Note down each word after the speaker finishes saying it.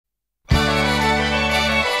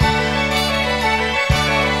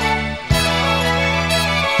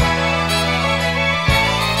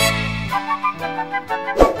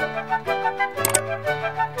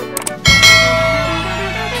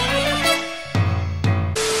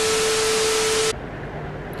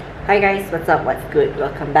Hi guys, what's up, what's good?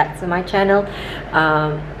 Welcome back to my channel.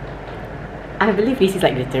 I believe this is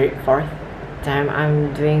like the fourth time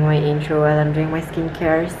I'm doing my intro while I'm doing my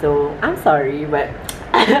skincare, so I'm sorry, but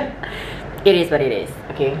it is what it is,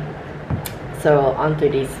 okay? So on to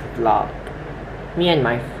this vlog. Me and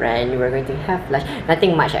my friend, we're going to have lunch.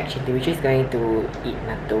 Nothing much actually, we're just going to eat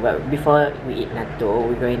natto. But before we eat natto,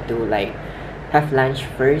 we're going to like have lunch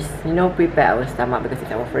first, you know, prepare our stomach because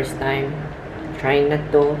it's our first time trying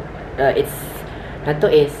natto. Natto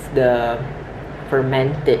is the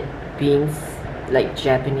fermented beans, like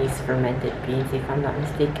Japanese fermented beans, if I'm not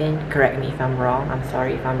mistaken. Correct me if I'm wrong, I'm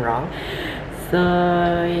sorry if I'm wrong. So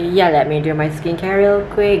yeah, let me do my skincare real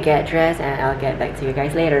quick, get dressed, and I'll get back to you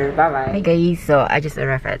guys later. Bye bye. Hi guys, so I just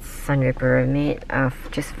arrived at Sunway Pyramid. I've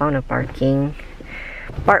just found a parking,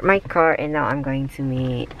 parked my car, and now I'm going to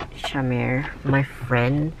meet Shamir, my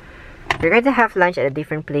friend. We're going to have lunch at a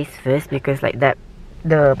different place first because like that,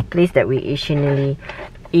 the place that we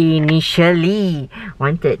initially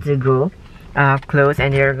wanted to go closed,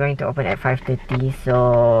 and they're going to open at 5:30.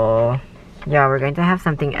 So yeah, we're going to have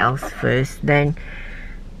something else first, then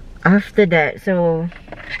after that, so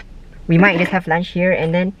we might just have lunch here, and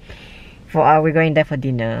then we're going there for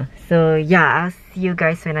dinner. So yeah, I'll see you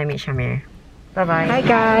guys when I meet Shamir. Bye bye. Hi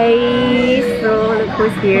guys, so look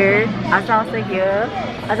who's here. Asa also here.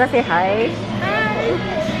 Asa, say hi. Hi.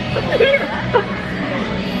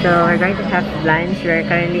 So we're going to have lunch. We're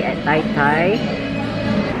currently at Thai Thai.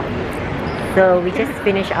 So we just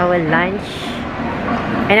finished our lunch,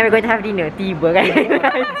 and then we're going to have dinner. Tiba kan?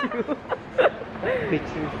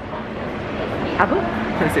 Apa?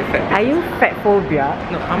 Are you fat phobia?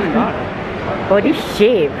 No, I'm not. Body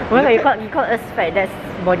shame. Well, you call us fat. That's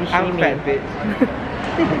body shaming. I'm fat bitch.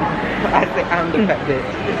 I say I'm the fat bitch.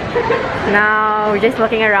 Now we're just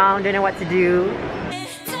walking around, don't know what to do.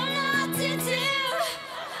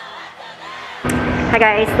 Hi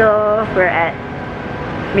guys, so we're at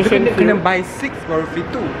Mission You're gonna Q. buy 6 for free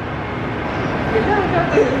 2.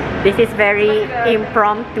 This is very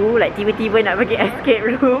impromptu, like tiba-tiba nak pergi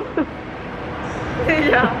escape room.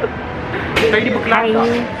 Hi.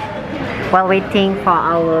 While waiting for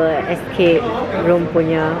our escape room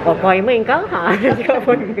punya appointment kah?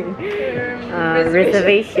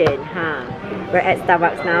 Reservation. We're at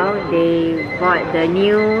Starbucks now. They bought the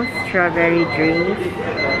new strawberry drink.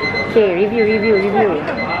 Okay, review.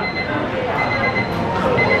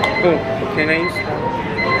 Oh, can I use?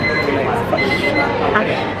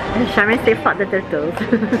 Shamir say fuck the turtles.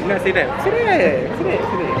 No, say that. Say that.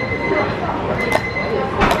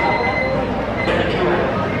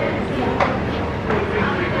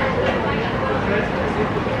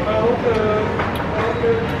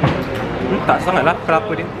 Tak sangat lah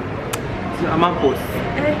kelapa dia. Nak mampus.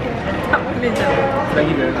 Tak boleh jawab.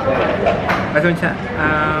 Lagi ke? Rasa macam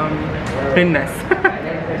penas.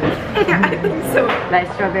 I think so. Like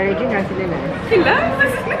strawberry drink rasa lenas. Gila,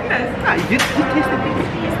 masih pedas. You taste the thing.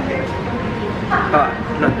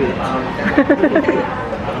 Not good.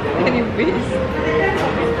 Anyways.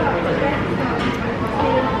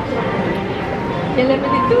 Yang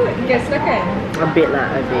lemon itu gas lah kan? A bit.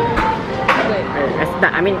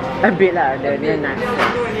 I mean, a bit lah, the nuts.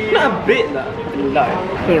 Not a bit lah. A lot.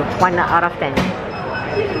 Okay, 1 out of 10.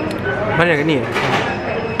 Mana yang ni?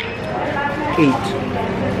 8.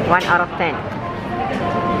 1 out of 10.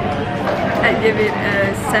 I give it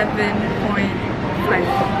a 7.5.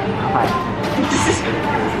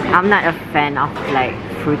 I'm not a fan of like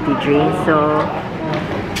fruity drinks, so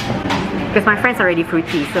because my friends are already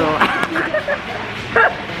fruity, so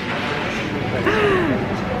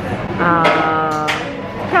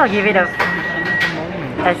I'll give it a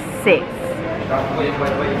 6.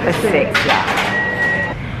 A 6, yeah.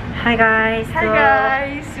 Hi guys. Hi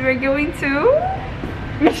guys, we're going to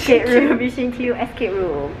Escape room. Mission Q escape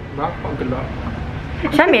room. Berapa gelap?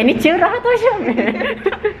 Shamir, ni cerah tu Shamir.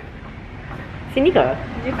 Sini ke?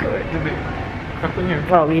 You could. Apanya?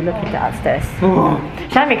 Well, we look at the upstairs. Oh.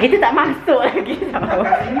 Shamir, kita tak masuk lagi tau.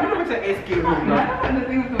 Ini macam escape room lah. Nak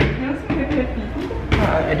tengok tu. Yang semua happy.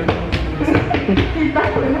 I don't know. Kita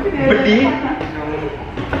takut nanti dia. Beli?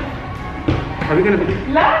 Habis kena beli?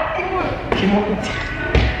 Lah, ikut. Cimok.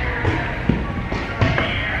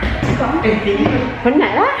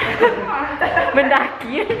 Penat lah.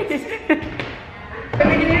 Mendaki.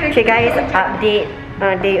 Okay guys, update.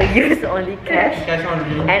 They use only cash, Cash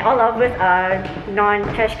only. and all of us are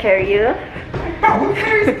non-cash carrier. Who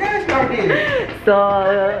carries cash nowadays? So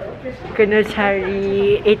kena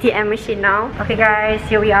cari ATM machine now. Okay guys,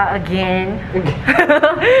 here we are again.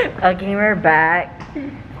 Again, we're back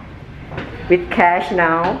with cash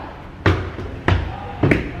now.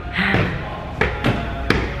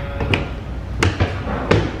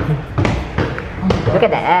 Look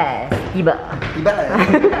at that ass. Tiba. Tiba.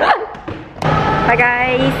 Hi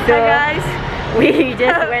guys. So Hi guys. we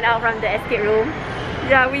just went out from the escape room.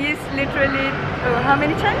 Yeah, we used literally how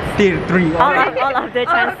many chances? Tier 3. All of the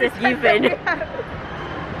chances given.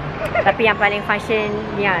 Tapi yang paling function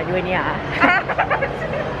ni lah, dua ni lah.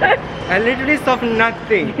 I literally solved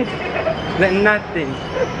nothing. Like nothing.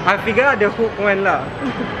 I figure out the hook one lah.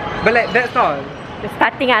 But like that's all.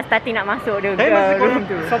 Starting nak masuk dia Tapi masa room korang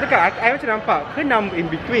tu. satu kan, I macam nampak ke number in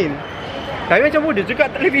between. Tapi macam bodoh juga,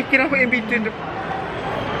 tak boleh fikir apa in between tu.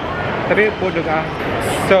 Tapi bodoh kan.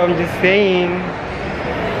 So I'm just saying,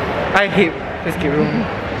 I hate escape room.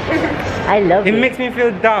 I love It it. makes me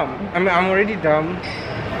feel dumb. I mean, I'm already dumb,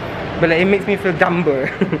 but like it makes me feel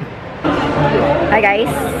dumber. Hi guys.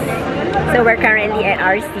 So we're currently at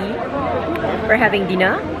RC. We're having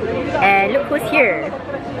dinner. And look who's here.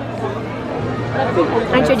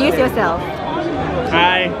 Introduce yourself.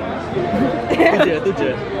 Hi.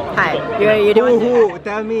 Tujuh. Hi. You're the one. Who?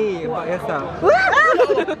 Tell me about yourself.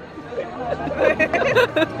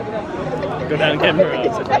 Go down camera.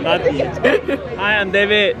 Mati. Hi, I'm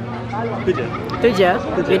David. Tujuh.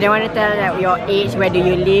 You don't want to tell like, your age, where do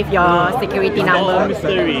you live, your security All number.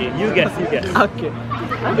 mystery. You guess. Okay.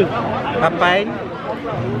 Apai?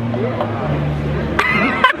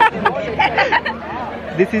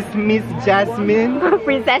 This is Miss Jasmine.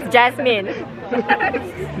 Princess Jasmine.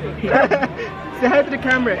 Say hi to the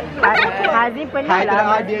camera. Hazim pernah Hi to the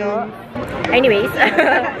lah audience. masuk. Anyways,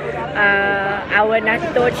 our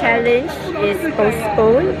Natto challenge is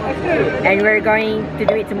postponed and we're going to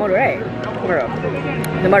do it tomorrow, right?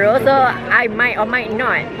 Tomorrow. So I might or might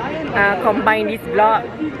not combine this vlog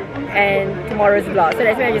and tomorrow's vlog. So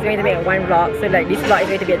that's why I'm just going to make one vlog. So like this vlog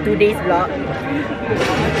is going to be a 2 days vlog.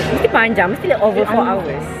 Mesti panjang, mesti like over 4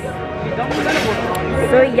 hours.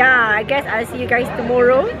 So yeah, I guess I'll see you guys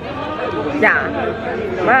tomorrow. Yeah.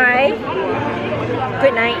 Bye.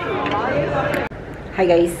 Good night. Hi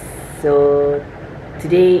guys. So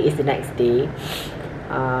today is the next day.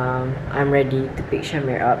 I'm ready to pick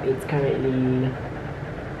Shamir up. It's currently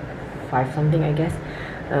 5 something, I guess.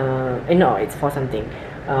 No, it's 4 something.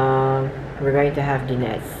 We're going to have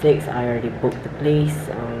dinner at 6. I already booked the place.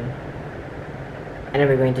 And then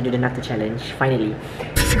we're going to do the Natto challenge finally.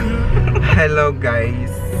 Hello guys.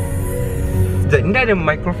 Ini ada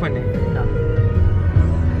microphone ni.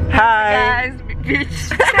 Hi. Guys,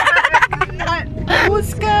 bitch.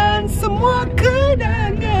 Hapuskan semua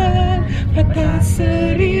kenangan atas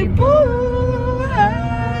 1000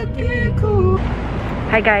 hatiku.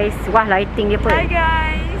 Hi guys. Wah, lighting dia pun. Hi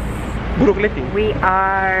guys. Buruk lighting. We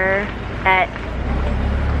are at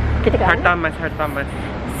kita kat mana? Hartamas.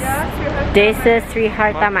 Yeah, Desa Sri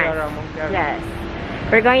Hartamas. Mutiara. Yes.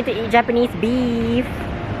 We're going to eat Japanese beef.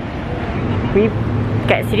 We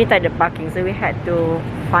kat sini tak ada parking, so we had to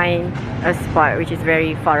find a spot which is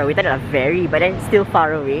very far away. Tak adalah very, but then still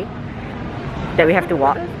far away that we have to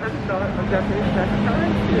walk.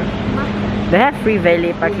 They have free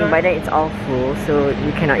valet parking, but then it's all full, so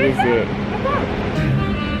you cannot use it.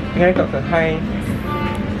 Hi.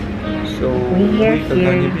 So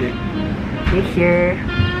We're here.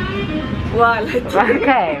 Wah, lighting.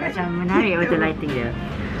 Okay, macam menarik betul lighting dia.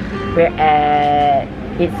 We're at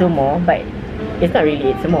Itsumo, but it's not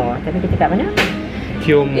really Itsumo. Tapi kita kat mana?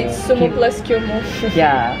 Kyomo. It's Sumo plus Kyomo.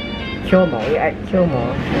 Yeah, Kyomo. We're at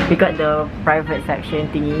Kyomo. We got the private section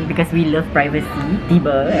thingy because we love privacy.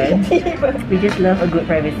 Tiba kan? We just love a good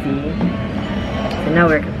privacy. So now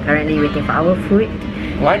we're currently waiting for our food.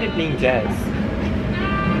 Why are they playing jazz?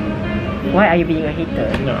 Why are you being a hater?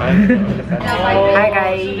 No, I'm Hi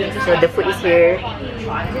guys. So the food is here.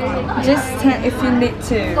 Just turn if you need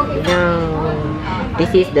to. No.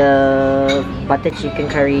 This is the butter chicken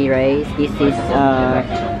curry rice. This is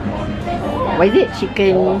what is it?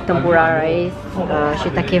 Chicken tempura rice,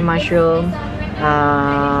 shiitake mushroom,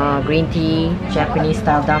 green tea, Japanese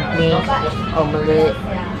style dumpling, omelette,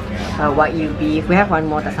 wagyu beef. We have one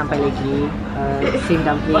more tak sampai lagi. Shrimp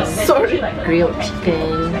dumpling, grilled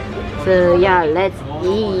chicken. So yeah, let's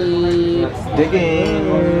eat. dig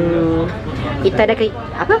in.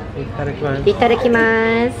 Apa?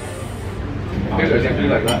 Itadakimasu.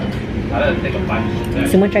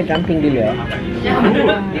 Semua try dumpling dulu ya.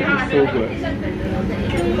 So good.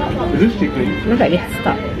 Is this chicken? Look like it's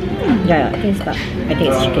stuck. Yeah, I think it's stuck. I think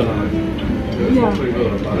it's chicken.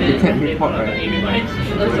 You can't be hot, right?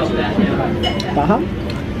 Faham?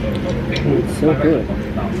 It's so good.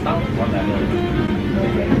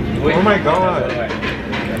 Oh my god.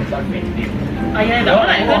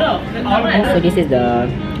 So this is the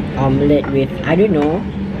omelette with, I don't know,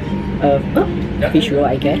 fish roll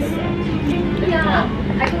I guess.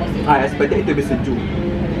 I expected it to be sejuk.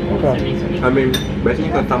 I mean, biasanya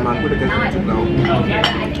kalau tamak aku dekat sejuk tau.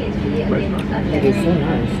 But it's not. It's so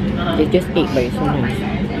nice. It's just egg, but it's so nice.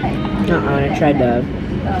 Now I wanna try the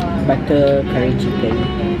butter curry chicken.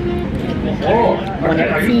 Bon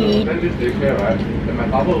appetit.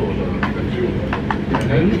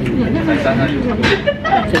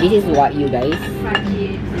 So this is what you guys.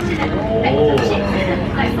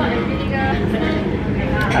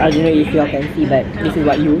 I don't know if y'all can see, but this is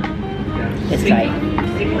what you. Let's try.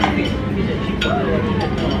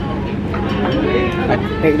 But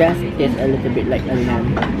it does taste a little bit like a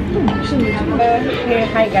lamb. Hey,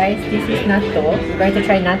 hi guys, this is Natto. We're going to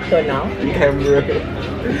try Natto now. Camera.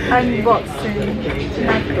 Unboxing.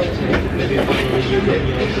 Natto.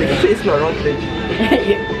 It's not rotten.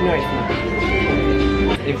 No, it's not.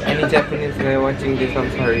 If any Japanese guy watching this, I'm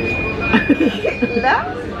sorry.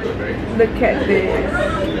 Look at this.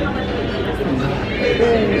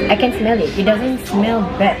 I can smell it. It doesn't smell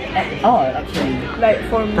bad at all, actually. Like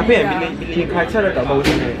for me. Tapi bila kacau dah tak bau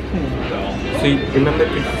sangat. So you remember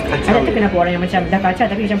to I kacau. tak tahu kenapa orang yang macam dah kacau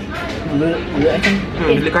tapi macam macam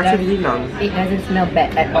Bila kacau dia hilang. It doesn't smell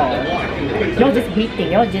bad at all. You're just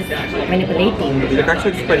hating. You're just manipulating. Bila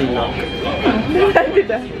kacau dia cepat hilang.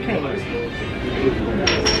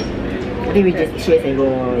 I think we just cheers and go.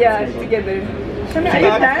 Yeah, together. I'm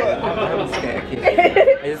scared.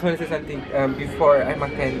 Okay. I just want to say something. Before I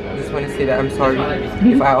makan, I just want to say that I'm sorry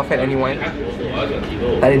if I offend anyone.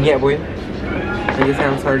 Tak ada niat pun. I just say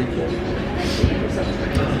I'm sorry.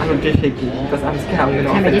 I'm just shaking because I'm scared I'm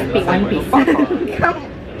gonna Can I offend. just pick one piece?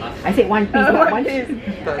 I said one piece, not one.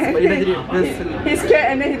 Tak, sebab dia dah jadi personal. He's scared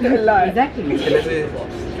and then he took a lot. Exactly. Okay, let's say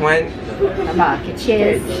one. Sabar. Okay,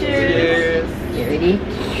 cheers. Cheers. Okay, ready?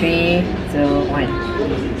 3, 2, 1.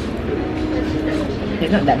 It's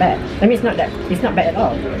not that bad. I mean, it's not bad at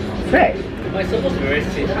all. Right.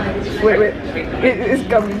 Wait. It's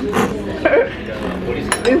coming.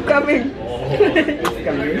 It's coming. It's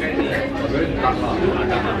coming.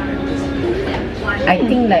 I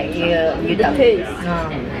think like you The taste.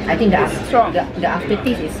 I think It's strong. The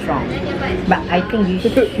aftertaste is strong, but I think you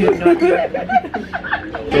should not do that.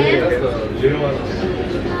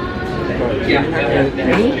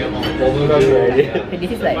 Ready? Okay,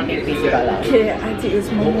 this is like big piece juga lah. Okay, I take a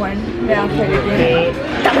small one. Then I'll try it Okay.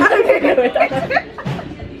 again.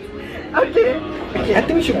 Okay. I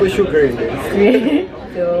think we should put sugar in this. 3,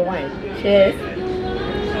 2, 1. Cheers.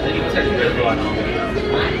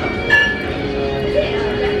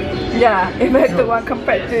 Yeah, if I took one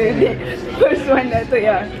compared to the first one I took,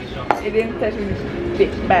 yeah, it didn't taste a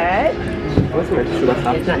bit bad. What's my sugar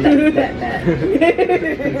stuff? It's not that bad.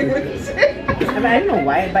 I don't know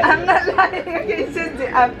why, but I'm not lying, okay, it's just the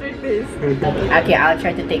aftertaste. okay, I'll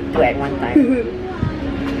try to take 2 at one time.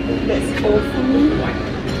 That's all for me.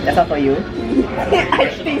 That's all for you. I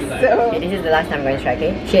think so. Okay, this is the last time I'm going to try.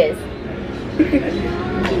 Okay, cheers.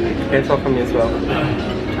 That's all for me as well.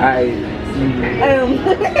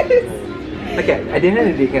 Okay, at the end of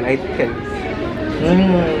the day, can I can.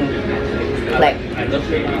 Like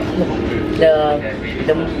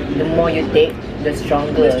the more you take, the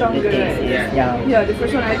stronger the taste is. Yeah. Yeah, the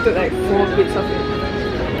first one I took like 4 bits of it.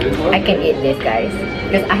 I can eat this, guys,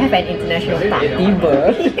 because I have an international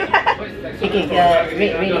timer. Okay,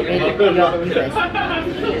 ready. You first.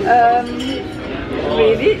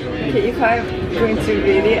 Rate it. Okay, if I'm going to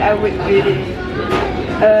rate it, I would rate it.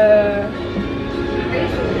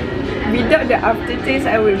 Without the aftertaste,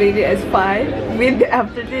 I would rate it as 5. With the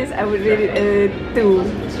aftertaste, I would rate it a 2.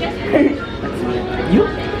 You?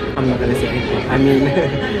 I'm not gonna say anything. I mean,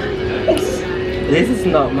 this is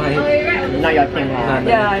not my. Not your thing, lah.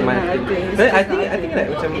 Yeah, my no, thing. okay. But I think like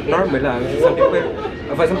macam normal lah. Some people,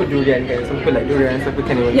 for example, durian kan. Some people like durian, some people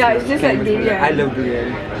can't even. Yeah, it's just like durian. I love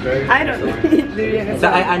durian. I don't eat durian as So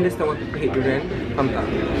well. I understand why people hate durian. Faham tak?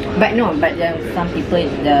 But no, but some people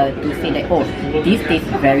to say that, oh, this tastes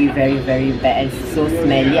very, very, very bad and so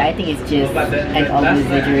smelly. I think it's just an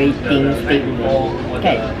over-exaggerating statement.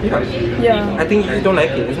 Okay. Yeah. I think you don't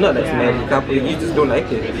like it. It's not that smelly. You just don't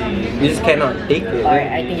like it. You just cannot take it. Or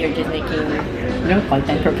I think you're just making,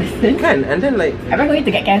 content purposes. Can, and then like Am I going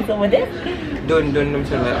to get cancelled with this? don't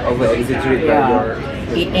macam like over exaggerate like your.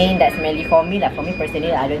 It ain't that smelly for me. Like for me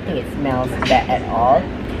personally, I don't think it smells bad at all.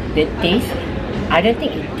 The taste, I don't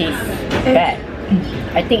think it tastes bad.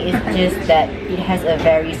 I think it's just that it has a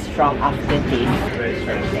very strong aftertaste.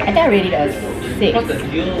 I think I rated a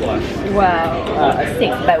 6. Wow. A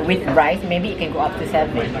 6, but with rice, maybe it can go up to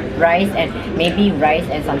 7. Rice and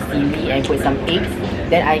some seaweed and put some eggs.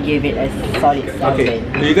 Then I give it a solid 7. Okay,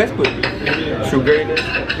 do you guys put sugar in it?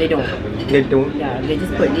 They don't. They don't. Yeah, they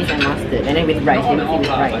just put this and mustard, and then with rice, they mix it with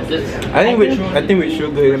rice. I think with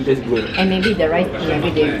sugar it tastes good. And maybe the rice, maybe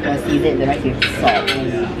they season the rice with salt.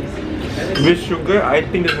 With sugar, I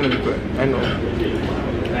think it's gonna be good. I know.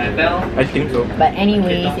 I think so. But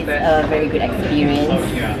anyways, it's a very good experience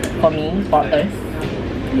for me, for us.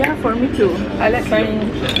 Yeah, for me too. I like trying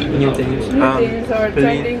New things. new things or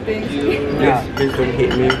trying Please, things. please don't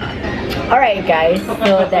hate me. Alright guys,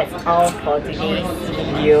 so that's all for today's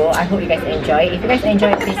video. I hope you guys enjoy. If you guys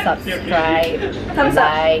enjoy, please subscribe, Thumbs up.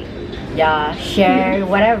 like, yeah, share,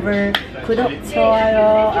 whatever. Kudok,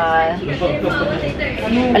 soyo, a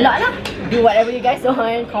lot lah. Do whatever you guys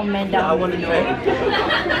want. Comment down. I want to try it. You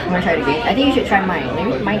wanna try it again? I think you should try mine.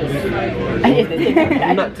 Maybe mine is.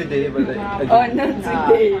 Not today, but like again. Oh, not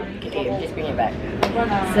today. Okay, just bring it back.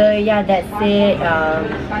 So yeah, that's it.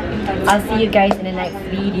 I'll see you guys in the next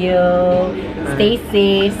video. Stay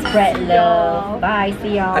safe, spread love. Bye.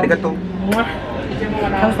 See y'all. Arigato.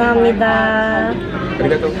 감사합니다.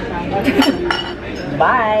 Arigato.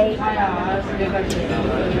 Bye.